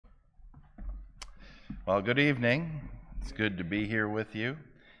Well, good evening. It's good to be here with you.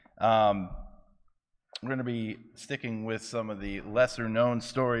 Um, we're going to be sticking with some of the lesser known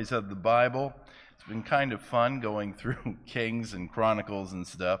stories of the Bible. It's been kind of fun going through Kings and Chronicles and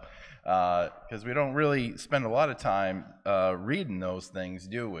stuff because we don't really spend a lot of time reading those things,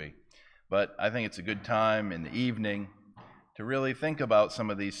 do we? But I think it's a good time in the evening to really think about some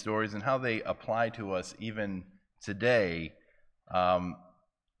of these stories and how they apply to us even today,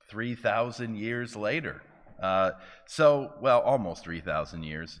 3,000 years later. Almost 3,000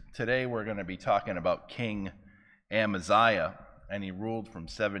 years. Today we're going to be talking about King Amaziah, and he ruled from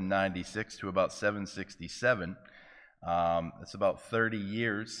 796 to about 767. It's about 30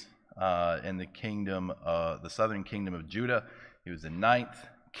 years in the kingdom, the southern kingdom of Judah. He was the 9th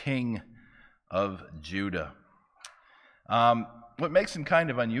king of Judah. What makes him kind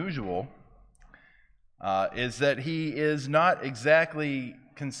of unusual is that he is not exactly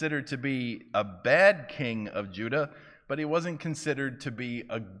considered to be a bad king of Judah, but he wasn't considered to be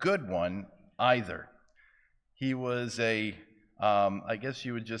a good one either. He was I guess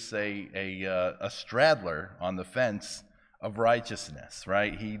you would just say, a straddler on the fence of righteousness,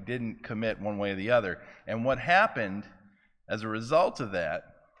 right? He didn't commit one way or the other. And what happened as a result of that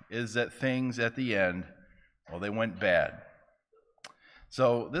is that things at the end, well, they went bad.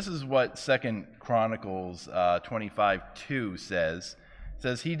 So this is what 2 Chronicles 25:2 says. It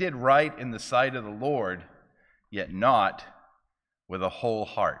says, "He did right in the sight of the Lord, yet not with a whole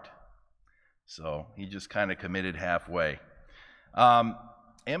heart." So he just kind of committed halfway.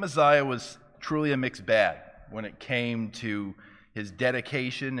 Amaziah was truly a mixed bag when it came to his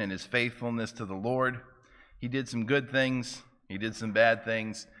dedication and his faithfulness to the Lord. He did some good things, he did some bad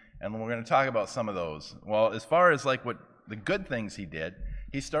things, and we're going to talk about some of those. Well, as far as like what the good things he did,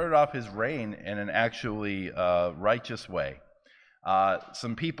 he started off his reign in an actually righteous way.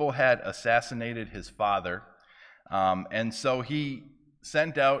 Some people had assassinated his father, and so he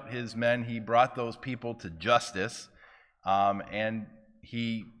sent out his men. He brought those people to justice, and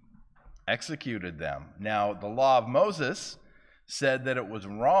he executed them. Now, the law of Moses said that it was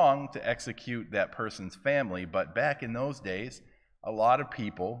wrong to execute that person's family, but back in those days, a lot of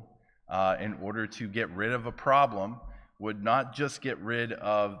people, in order to get rid of a problem, would not just get rid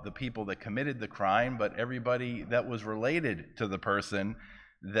of the people that committed the crime, but everybody that was related to the person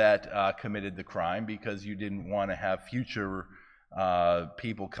that committed the crime, because you didn't want to have future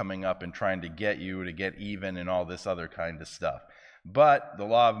people coming up and trying to get you to get even and all this other kind of stuff. But the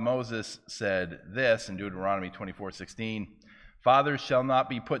law of Moses said this in Deuteronomy 24:16, "Fathers shall not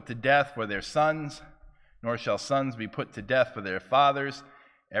be put to death for their sons, nor shall sons be put to death for their fathers.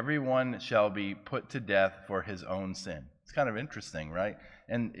 Everyone shall be put to death for his own sin." It's kind of interesting, right?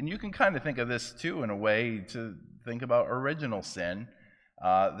 And you can kind of think of this too in a way to think about original sin,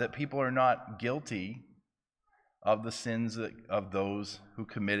 that people are not guilty of the sins of those who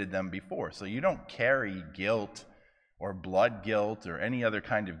committed them before. So you don't carry guilt or blood guilt or any other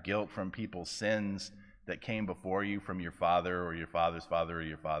kind of guilt from people's sins that came before you from your father or your father's father or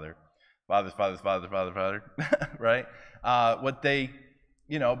your father, father's father, right?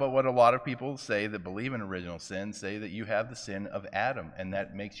 But what a lot of people say that believe in original sin say that you have the sin of Adam, and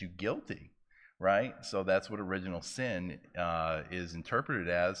that makes you guilty, right? So that's what original sin is interpreted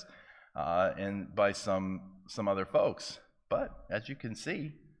as, and by some other folks. But as you can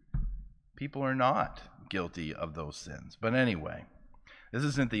see, people are not guilty of those sins. But anyway, this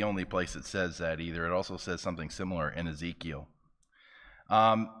isn't the only place it says that either. It also says something similar in Ezekiel.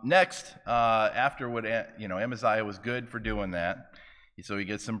 Next, after what Amaziah was good for doing that, so he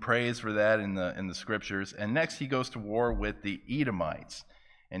gets some praise for that in the scriptures. And next he goes to war with the Edomites.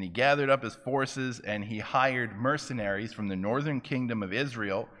 And he gathered up his forces and he hired mercenaries from the northern kingdom of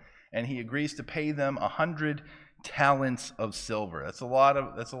Israel, and he agrees to pay them 100 talents of silver. That's a lot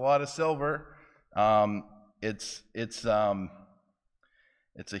of silver. It's a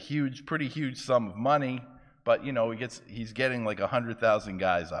pretty huge sum of money, but he's getting like 100,000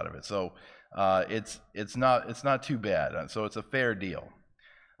 guys out of it. So it's not too bad. So it's a fair deal.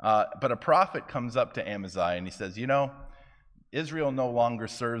 But a prophet comes up to Amaziah and he says, Israel no longer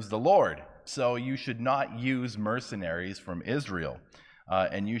serves the Lord, so you should not use mercenaries from Israel,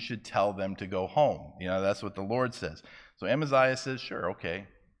 and you should tell them to go home. That's what the Lord says. So Amaziah says, sure, okay.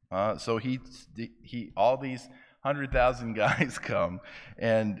 So he all these 100,000 guys come,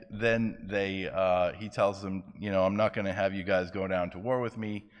 and then he tells them, I'm not going to have you guys go down to war with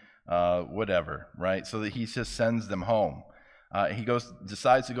me, whatever, right? So that he just sends them home. He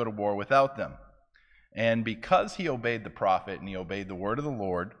decides to go to war without them. And because he obeyed the prophet and he obeyed the word of the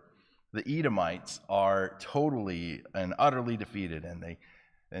Lord, the Edomites are totally and utterly defeated, and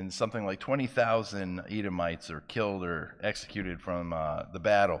and something like 20,000 Edomites are killed or executed from the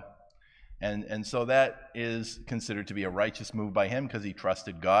battle. And so that is considered to be a righteous move by him because he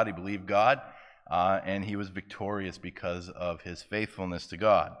trusted God, he believed God, and he was victorious because of his faithfulness to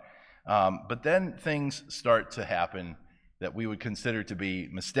God. But then things start to happen that we would consider to be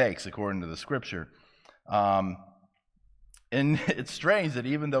mistakes according to the scripture. And it's strange that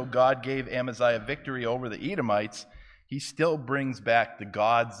even though God gave Amaziah victory over the Edomites, he still brings back the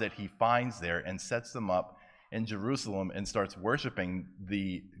gods that he finds there and sets them up in Jerusalem and starts worshiping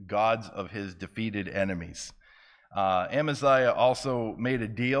the gods of his defeated enemies. Amaziah also made a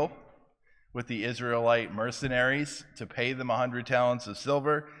deal with the Israelite mercenaries to pay them 100 talents of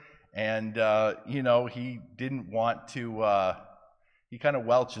silver. And, he didn't want to, he kind of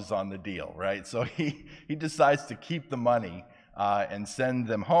welches on the deal, right? So he decides to keep the money and send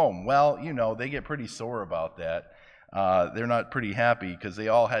them home. Well, they get pretty sore about that. They're not pretty happy because they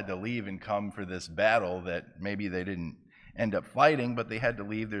all had to leave and come for this battle that maybe they didn't end up fighting, but they had to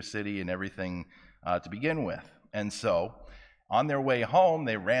leave their city and everything to begin with. And so on their way home,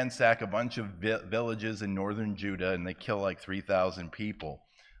 they ransack a bunch of villages in northern Judah, and they kill like 3,000 people.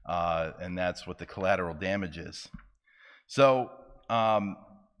 And that's what the collateral damage is. So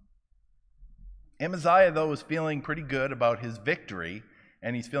Amaziah, though, is feeling pretty good about his victory,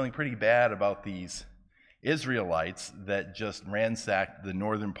 and he's feeling pretty bad about these Israelites that just ransacked the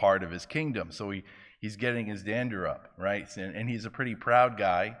northern part of his kingdom. So he's getting his dander up, right? And he's a pretty proud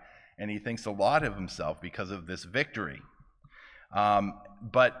guy, and he thinks a lot of himself because of this victory.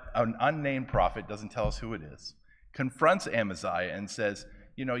 But an unnamed prophet, doesn't tell us who it is, confronts Amaziah and says,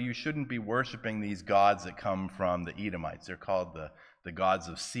 you shouldn't be worshiping these gods that come from the Edomites. They're called the gods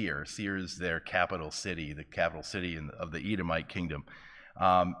of Seir. Seir is their capital city, the capital city of the Edomite kingdom.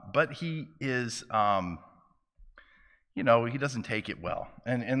 But he is, he doesn't take it well.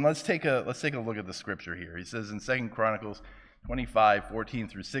 And let's take a look at the scripture here. He says in 2 Chronicles 25:14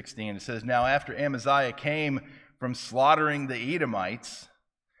 through 16, it says, "Now after Amaziah came from slaughtering the Edomites,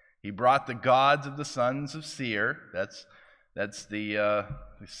 he brought the gods of the sons of Seir," that's the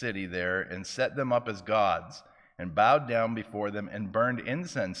city there, "and set them up as gods, and bowed down before them, and burned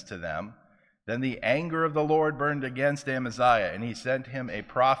incense to them. Then the anger of the Lord burned against Amaziah, and he sent him a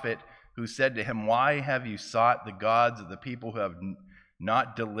prophet who said to him, 'Why have you sought the gods of the people who have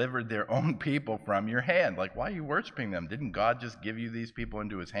not delivered their own people from your hand?'" Like, why are you worshiping them? Didn't God just give you these people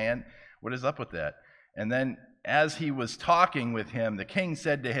into his hand? What is up with that? And then as he was talking with him, the king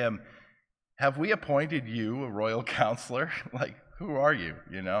said to him, "Have we appointed you a royal counselor?" Like, who are you,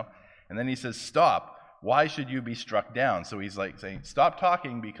 And then he says, "Stop. Why should you be struck down?" So he's like saying, stop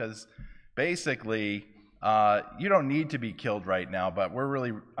talking because basically you don't need to be killed right now, but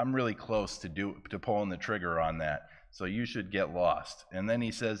I'm really close to pulling the trigger on that. So you should get lost. And then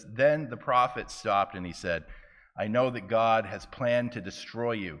he says, then the prophet stopped and he said, "I know that God has planned to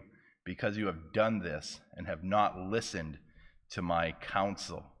destroy you because you have done this and have not listened to my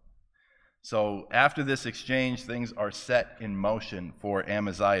counsel." So after this exchange, things are set in motion for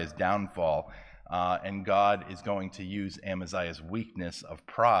Amaziah's downfall, and God is going to use Amaziah's weakness of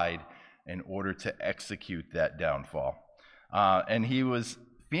pride in order to execute that downfall. And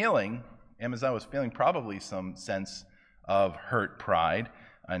Amaziah was feeling probably some sense of hurt pride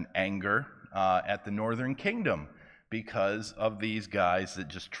and anger at the northern kingdom because of these guys that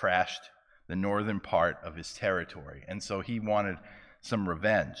just trashed the northern part of his territory. And so he wanted some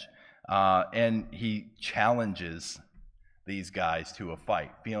revenge. And he challenges these guys to a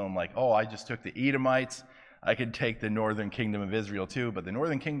fight, feeling like, I just took the Edomites, I could take the northern kingdom of Israel too, but the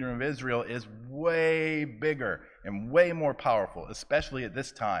northern kingdom of Israel is way bigger and way more powerful, especially at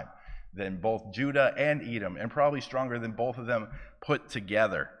this time, than both Judah and Edom, and probably stronger than both of them put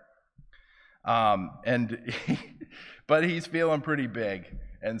together. But he's feeling pretty big,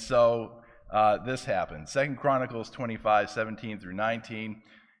 and so this happens. 2 Chronicles 25:17 through 19.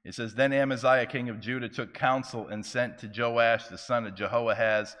 It says, "Then Amaziah, king of Judah, took counsel and sent to Joash, the son of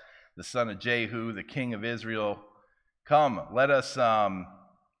Jehoahaz, the son of Jehu, the king of Israel, Come, let us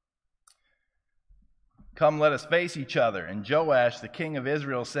face each other. And Joash, the king of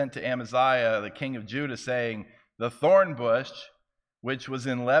Israel, sent to Amaziah, the king of Judah, saying, 'The thorn bush, which was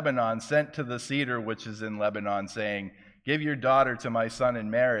in Lebanon, sent to the cedar which is in Lebanon, saying, Give your daughter to my son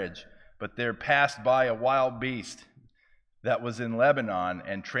in marriage. But there passed by a wild beast that was in Lebanon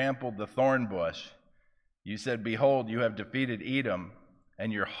and trampled the thorn bush. You said, Behold, you have defeated Edom,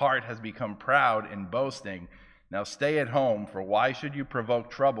 and your heart has become proud in boasting. Now stay at home, for why should you provoke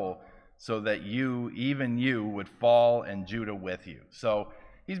trouble so that even you, would fall and Judah with you?'" So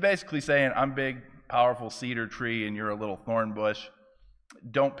he's basically saying, I'm big, powerful cedar tree, and you're a little thorn bush.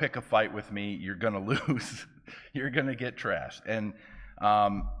 don't pick a fight with me. You're going to lose. You're going to get trashed. And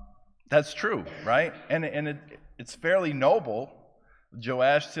that's true, right? And it's fairly noble,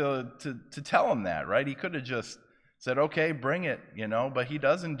 Joash, to tell him that, right? He could have just said, okay, bring it, but he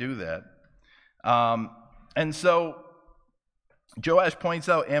doesn't do that. And so Joash points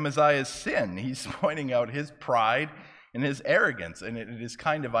out Amaziah's sin. He's pointing out his pride and his arrogance. And it is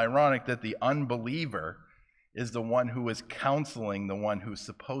kind of ironic that the unbeliever is the one who is counseling the one who's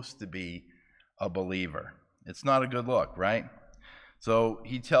supposed to be a believer. It's not a good look, right? So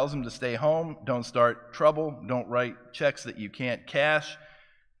he tells him to stay home, don't start trouble, don't write checks that you can't cash,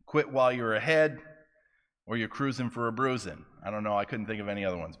 quit while you're ahead, or you're cruising for a bruising. I don't know, I couldn't think of any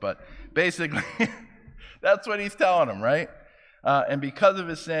other ones, but basically that's what he's telling him, right? And because of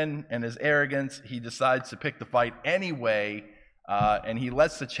his sin and his arrogance, he decides to pick the fight anyway, and he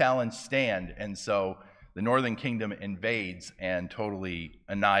lets the challenge stand. And so the northern kingdom invades and totally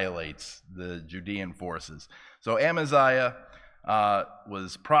annihilates the Judean forces. So Amaziah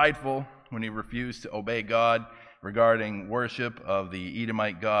was prideful when he refused to obey God regarding worship of the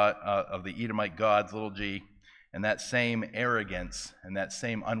Edomite gods, little g. And that same arrogance and that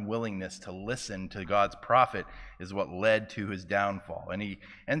same unwillingness to listen to God's prophet is what led to his downfall. And he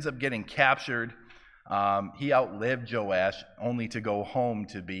ends up getting captured. He outlived Joash, only to go home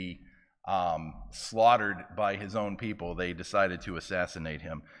to be slaughtered by his own people. They decided to assassinate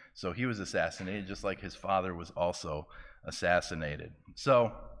him. So he was assassinated just like his father was also assassinated.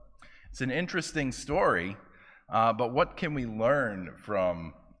 So it's an interesting story, but what can we learn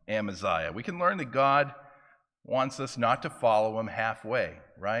from Amaziah? We can learn that God wants us not to follow him halfway,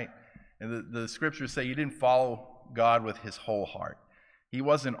 right? And the scriptures say you didn't follow God with his whole heart. He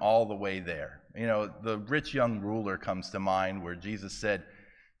wasn't all the way there. The rich young ruler comes to mind, where Jesus said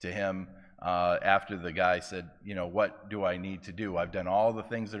to him, after the guy said, what do I need to do? I've done all the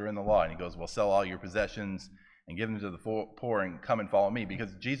things that are in the law. And he goes, well, sell all your possessions and give them to the poor and come and follow me.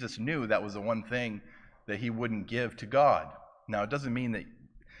 Because Jesus knew that was the one thing that he wouldn't give to God. Now, it doesn't mean that,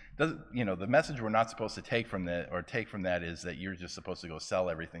 the message we're not supposed to take from that is that you're just supposed to go sell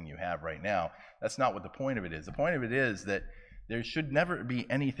everything you have right now. That's not what the point of it is. The point of it is that there should never be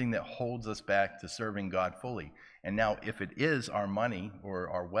anything that holds us back to serving God fully. And now, if it is our money or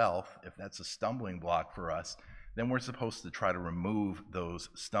our wealth, if that's a stumbling block for us, then we're supposed to try to remove those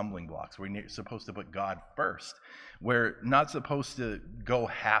stumbling blocks. We're supposed to put God first. We're not supposed to go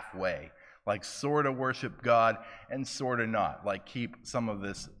halfway, like sort of worship God and sort of not, like keep some of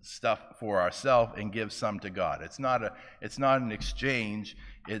this stuff for ourselves and give some to God. It's not an exchange.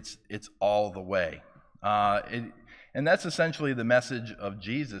 It's all the way. And that's essentially the message of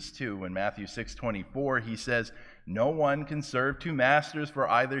Jesus too. In Matthew 6:24, he says, "No one can serve two masters, for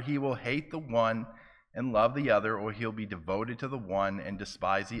either he will hate the one and love the other, or he'll be devoted to the one and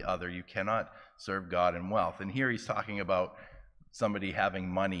despise the other. You cannot serve God and wealth." And here he's talking about somebody having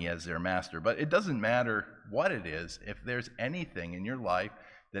money as their master. But it doesn't matter what it is. If there's anything in your life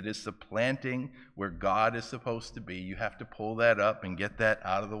that is supplanting where God is supposed to be, you have to pull that up and get that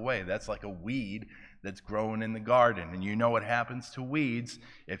out of the way. That's like a weed that's growing in the garden. And you know what happens to weeds.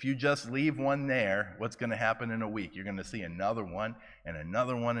 If you just leave one there, what's going to happen in a week? You're going to see another one and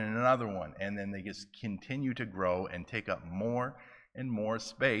another one and another one. And then they just continue to grow and take up more and more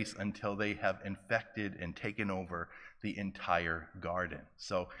space until they have infected and taken over the entire garden.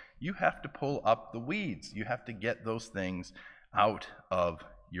 So you have to pull up the weeds. You have to get those things out of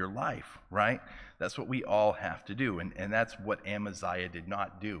your life, right? That's what we all have to do. And that's what Amaziah did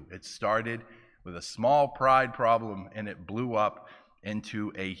not do. It started with a small pride problem, and it blew up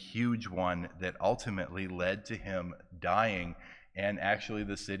into a huge one that ultimately led to him dying, and actually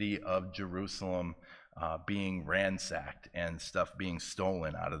the city of Jerusalem being ransacked and stuff being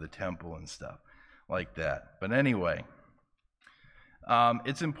stolen out of the temple and stuff like that. But anyway,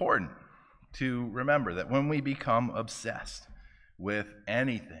 it's important to remember that when we become obsessed with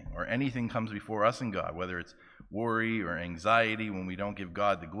anything, or anything comes before us and God, whether it's worry or anxiety, when we don't give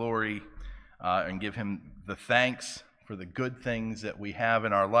God the glory and give him the thanks for the good things that we have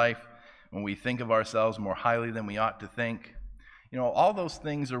in our life, when we think of ourselves more highly than we ought to think, all those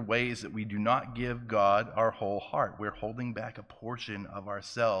things are ways that we do not give God our whole heart. We're holding back a portion of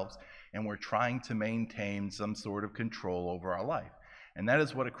ourselves, and we're trying to maintain some sort of control over our life. And that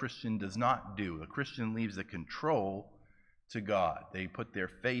is what a Christian does not do. A Christian leaves the control to God. They put their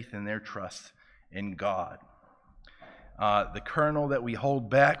faith and their trust in God. The kernel that we hold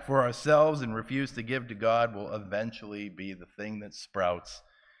back for ourselves and refuse to give to God will eventually be the thing that sprouts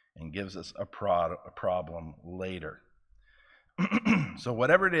and gives us a problem later. So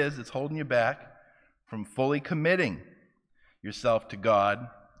whatever it is that's holding you back from fully committing yourself to God,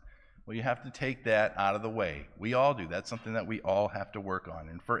 well, you have to take that out of the way. We all do. That's something that we all have to work on.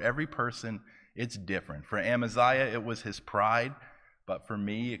 And for every person, it's different. For Amaziah, it was his pride. But for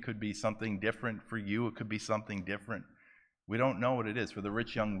me, it could be something different. For you, it could be something different. We don't know what it is. For the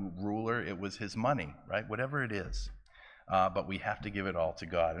rich young ruler, it was his money, right? Whatever it is. But we have to give it all to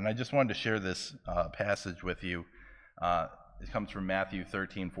God. And I just wanted to share this passage with you. It comes from Matthew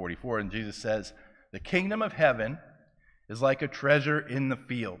 13:44. And Jesus says, "The kingdom of heaven is like a treasure in the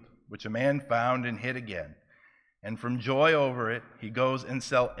field, which a man found and hid again. And from joy over it, he goes and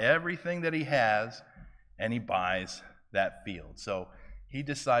sells everything that he has, and he buys that field." So he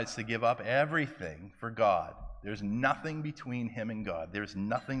decides to give up everything for God. There's nothing between him and God. There's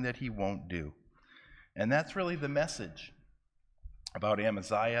nothing that he won't do. And that's really the message about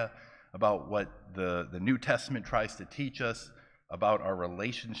Amaziah, about what the New Testament tries to teach us, about our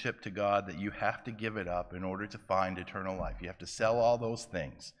relationship to God, that you have to give it up in order to find eternal life. You have to sell all those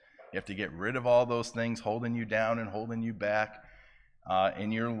things. You have to get rid of all those things holding you down and holding you back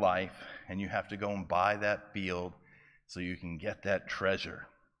in your life, and you have to go and buy that field so you can get that treasure.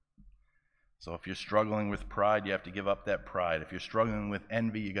 So if you're struggling with pride, you have to give up that pride. If you're struggling with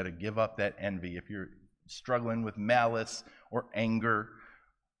envy, you got to give up that envy. If you're struggling with malice or anger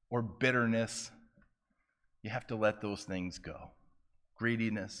or bitterness, you have to let those things go.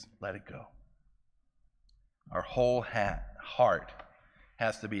 Greediness, let it go. Our whole heart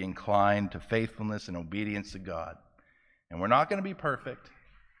has to be inclined to faithfulness and obedience to God. And we're not going to be perfect,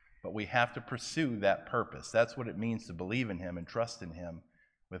 but we have to pursue that purpose. That's what it means to believe in him and trust in him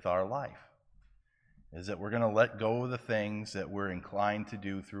with our life, is that we're going to let go of the things that we're inclined to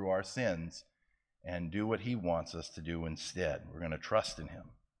do through our sins and do what he wants us to do instead. We're going to trust in him.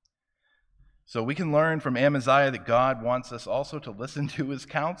 So we can learn from Amaziah that God wants us also to listen to his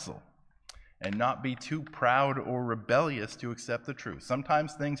counsel and not be too proud or rebellious to accept the truth.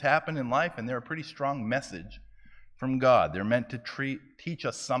 Sometimes things happen in life and they're a pretty strong message from God. They're meant to teach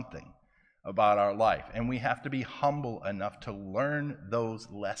us something about our life, and we have to be humble enough to learn those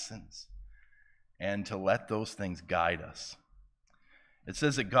lessons and to let those things guide us. It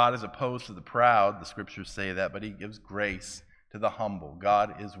says that God is opposed to the proud, the scriptures say that, but he gives grace to the humble.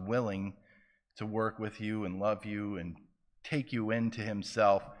 God is willing to work with you and love you and take you into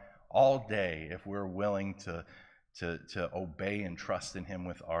himself all day if we're willing to obey and trust in him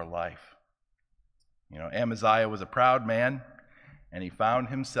with our life. You know, Amaziah was a proud man, and he found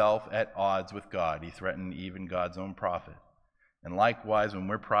himself at odds with God. He threatened even God's own prophet. And likewise, when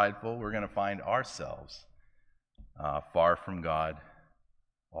we're prideful, we're going to find ourselves far from God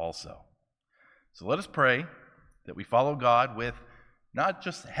also. So let us pray that we follow God with not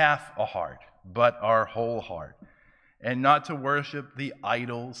just half a heart, but our whole heart, and not to worship the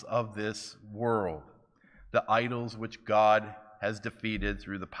idols of this world, the idols which God has defeated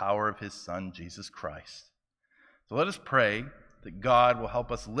through the power of his Son, Jesus Christ. So let us pray that God will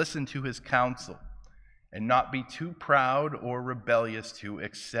help us listen to his counsel and not be too proud or rebellious to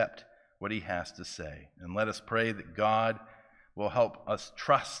accept what he has to say. And let us pray that God will help us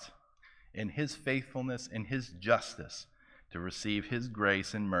trust in his faithfulness and his justice to receive his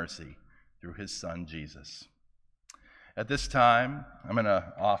grace and mercy through his Son, Jesus. At this time, I'm going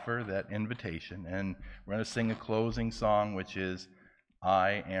to offer that invitation, and we're going to sing a closing song, which is,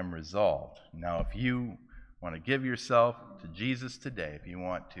 "I Am Resolved." Now, if you want to give yourself to Jesus today, if you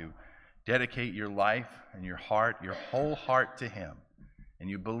want to dedicate your life and your heart, your whole heart to him, and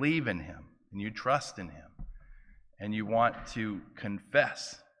you believe in him, and you trust in him, and you want to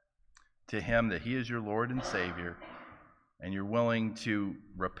confess to him that he is your Lord and Savior, and you're willing to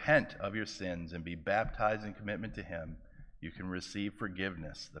repent of your sins and be baptized in commitment to him, you can receive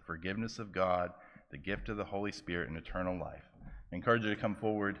forgiveness, the forgiveness of God, the gift of the Holy Spirit, and eternal life. I encourage you to come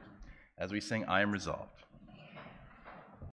forward as we sing, "I Am Resolved."